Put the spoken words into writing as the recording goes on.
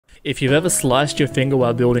If you've ever sliced your finger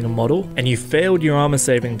while building a model, and you failed your armor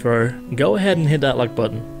saving throw, go ahead and hit that like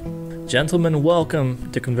button. Gentlemen,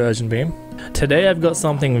 welcome to Conversion Beam. Today I've got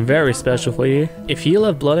something very special for you. If you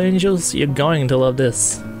love Blood Angels, you're going to love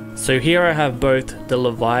this. So here I have both the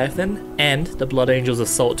Leviathan and the Blood Angels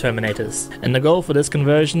Assault Terminators. And the goal for this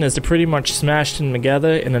conversion is to pretty much smash them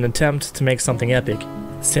together in an attempt to make something epic.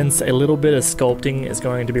 Since a little bit of sculpting is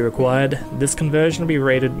going to be required, this conversion will be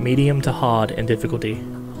rated medium to hard in difficulty.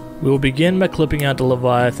 We will begin by clipping out the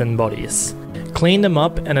Leviathan bodies. Clean them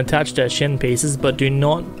up and attach their shin pieces, but do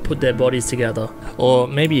not put their bodies together. Or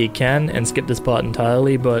maybe you can and skip this part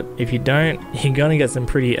entirely, but if you don't, you're gonna get some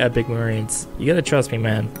pretty epic marines. You gotta trust me,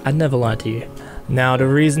 man, I'd never lie to you. Now the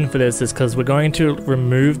reason for this is because we're going to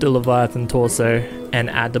remove the Leviathan torso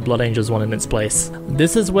and add the Blood Angels one in its place.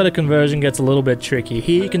 This is where the conversion gets a little bit tricky.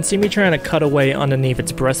 Here you can see me trying to cut away underneath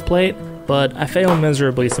its breastplate, but I fail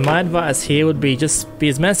miserably, so my advice here would be just be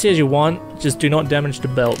as messy as you want, just do not damage the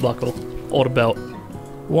belt buckle, or the belt.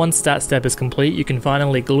 Once that step is complete, you can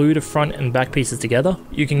finally glue the front and back pieces together.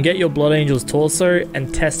 You can get your Blood Angel's torso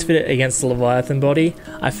and test fit it against the Leviathan body.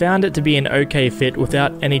 I found it to be an okay fit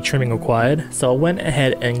without any trimming required, so I went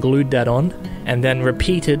ahead and glued that on, and then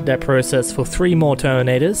repeated that process for 3 more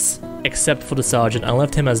Terminators, except for the Sergeant. I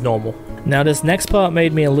left him as normal. Now this next part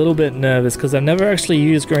made me a little bit nervous because I've never actually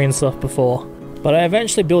used green stuff before, but I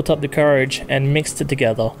eventually built up the courage and mixed it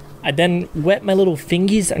together. I then wet my little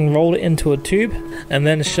fingies and rolled it into a tube, and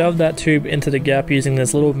then shoved that tube into the gap using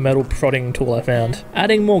this little metal prodding tool I found,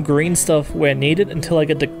 adding more green stuff where needed until I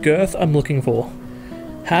get the girth I'm looking for.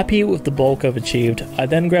 Happy with the bulk I've achieved, I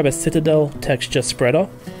then grab a Citadel texture spreader,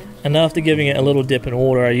 and after giving it a little dip in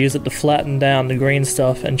water, I use it to flatten down the green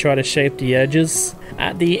stuff and try to shape the edges.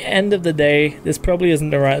 At the end of the day, this probably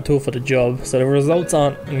isn't the right tool for the job, so the results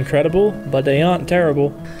aren't incredible, but they aren't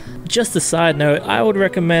terrible. Just a side note, I would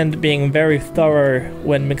recommend being very thorough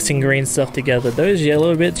when mixing green stuff together. Those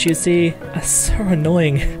yellow bits you see are so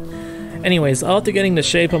annoying. Anyways, after getting the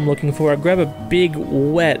shape I'm looking for, I grab a big,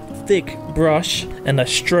 wet, thick brush and I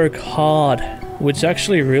stroke hard, which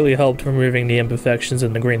actually really helped removing the imperfections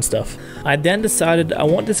in the green stuff. I then decided I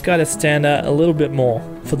want this guy to stand out a little bit more.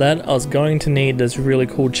 For that, I was going to need this really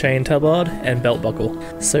cool chain tabard and belt buckle.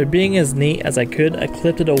 So being as neat as I could, I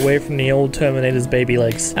clipped it away from the old Terminator's baby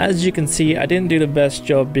legs. As you can see, I didn't do the best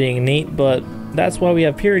job being neat, but that's why we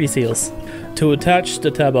have purity seals. To attach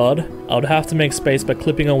the tabard, I would have to make space by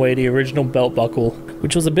clipping away the original belt buckle,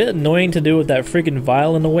 which was a bit annoying to do with that freaking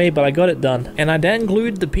vial in the way, but I got it done. And I then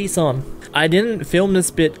glued the piece on. I didn't film this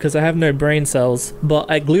bit because I have no brain cells, but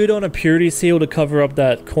I glued on a purity seal to cover up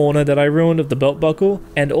that corner that I ruined of the belt buckle,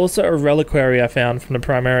 and also a reliquary I found from the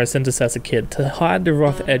Primaris Intercessor kit to hide the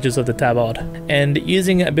rough edges of the tabard. And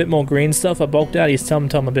using a bit more green stuff, I bulked out his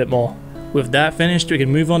tum-tum a bit more. With that finished, we can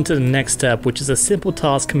move on to the next step, which is a simple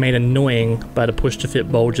task made annoying by the push-to-fit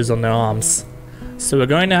bulges on their arms. So we're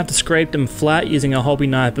going to have to scrape them flat using a hobby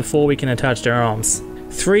knife before we can attach their arms.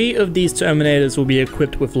 3 of these Terminators will be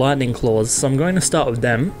equipped with lightning claws, so I'm going to start with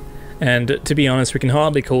them. And to be honest, we can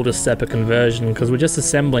hardly call this step a conversion because we're just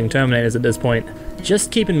assembling Terminators at this point.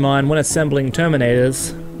 Just keep in mind when assembling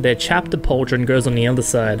Terminators, their chapter pauldron goes on the other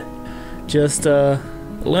side. Just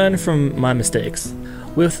learn from my mistakes.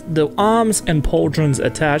 With the arms and pauldrons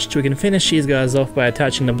attached, we can finish these guys off by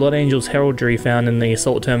attaching the Blood Angels heraldry found in the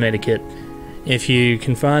Assault Terminator kit. If you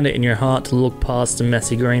can find it in your heart to look past the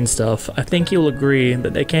messy green stuff, I think you'll agree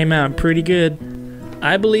that they came out pretty good.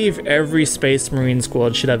 I believe every Space Marine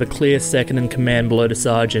squad should have a clear second in command below the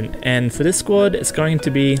sergeant, and for this squad it's going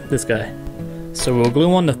to be this guy. So we'll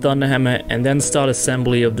glue on the Thunderhammer and then start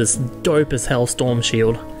assembly of this dope as hell storm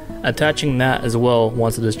shield, attaching that as well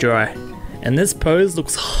once it is dry. And this pose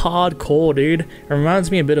looks hardcore, dude. It reminds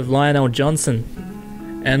me a bit of Lionel Johnson.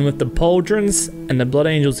 And with the pauldrons and the Blood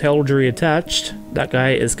Angels heraldry attached, that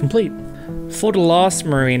guy is complete. For the last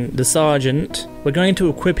Marine, the Sergeant, we're going to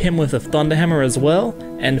equip him with a Thunderhammer as well,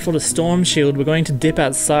 and for the Storm Shield, we're going to dip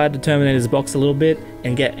outside the Terminator's box a little bit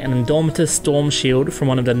and get an Indomitus Storm Shield from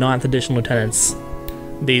one of the 9th edition lieutenants.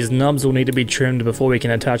 These nubs will need to be trimmed before we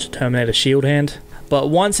can attach the Terminator shield hand, but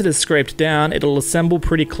once it is scraped down, it'll assemble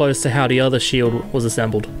pretty close to how the other shield was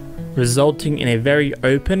assembled, resulting in a very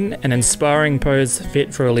open and inspiring pose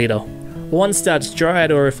fit for a leader. Once that's dried,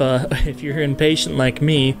 or if you're impatient like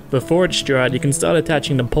me, before it's dried, you can start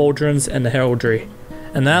attaching the pauldrons and the heraldry.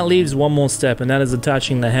 And that leaves one more step, and that is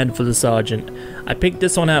attaching the head for the Sergeant. I picked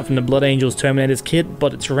this one out from the Blood Angels Terminators kit,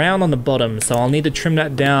 but it's round on the bottom, so I'll need to trim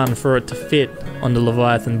that down for it to fit on the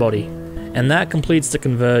Leviathan body. And that completes the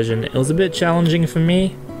conversion. It was a bit challenging for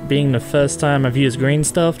me, being the first time I've used green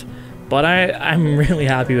stuff, but I'm really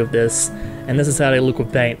happy with this. and this is how they look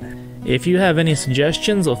with paint. If you have any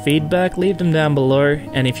suggestions or feedback, leave them down below,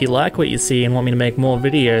 and if you like what you see and want me to make more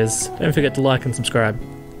videos, don't forget to like and subscribe.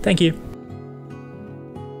 Thank you.